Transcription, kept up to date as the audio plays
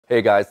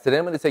Hey guys, today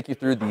I'm going to take you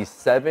through the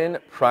 7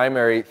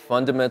 primary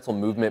fundamental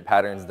movement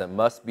patterns that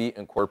must be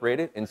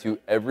incorporated into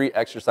every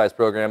exercise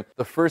program.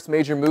 The first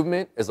major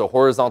movement is a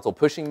horizontal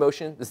pushing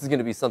motion. This is going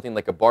to be something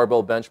like a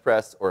barbell bench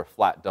press or a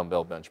flat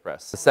dumbbell bench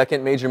press. The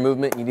second major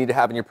movement you need to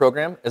have in your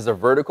program is a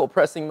vertical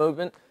pressing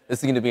movement. This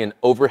is going to be an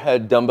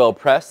overhead dumbbell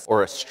press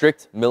or a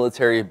strict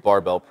military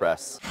barbell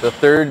press. The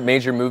third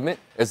major movement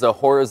is a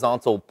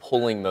horizontal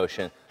pulling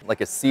motion, like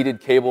a seated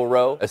cable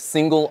row, a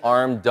single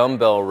arm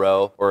dumbbell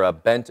row, or a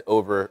bent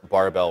over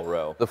barbell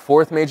row. The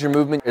fourth major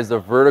movement is a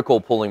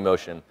vertical pulling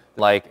motion,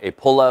 like a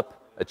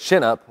pull-up, a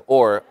chin-up,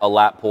 or a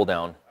lat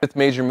pull-down. Fifth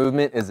major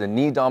movement is a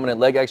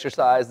knee-dominant leg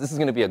exercise. This is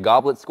going to be a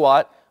goblet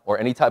squat or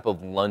any type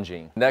of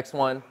lunging. Next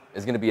one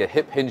is going to be a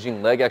hip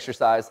hinging leg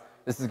exercise.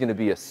 This is going to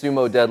be a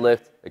sumo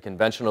deadlift, a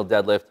conventional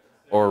deadlift,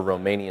 or a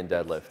Romanian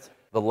deadlift.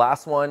 The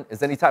last one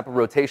is any type of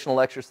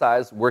rotational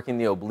exercise, working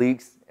the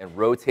obliques and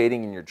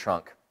rotating in your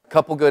trunk. A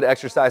couple good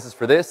exercises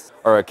for this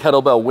are a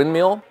kettlebell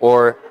windmill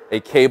or a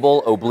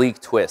cable oblique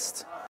twist.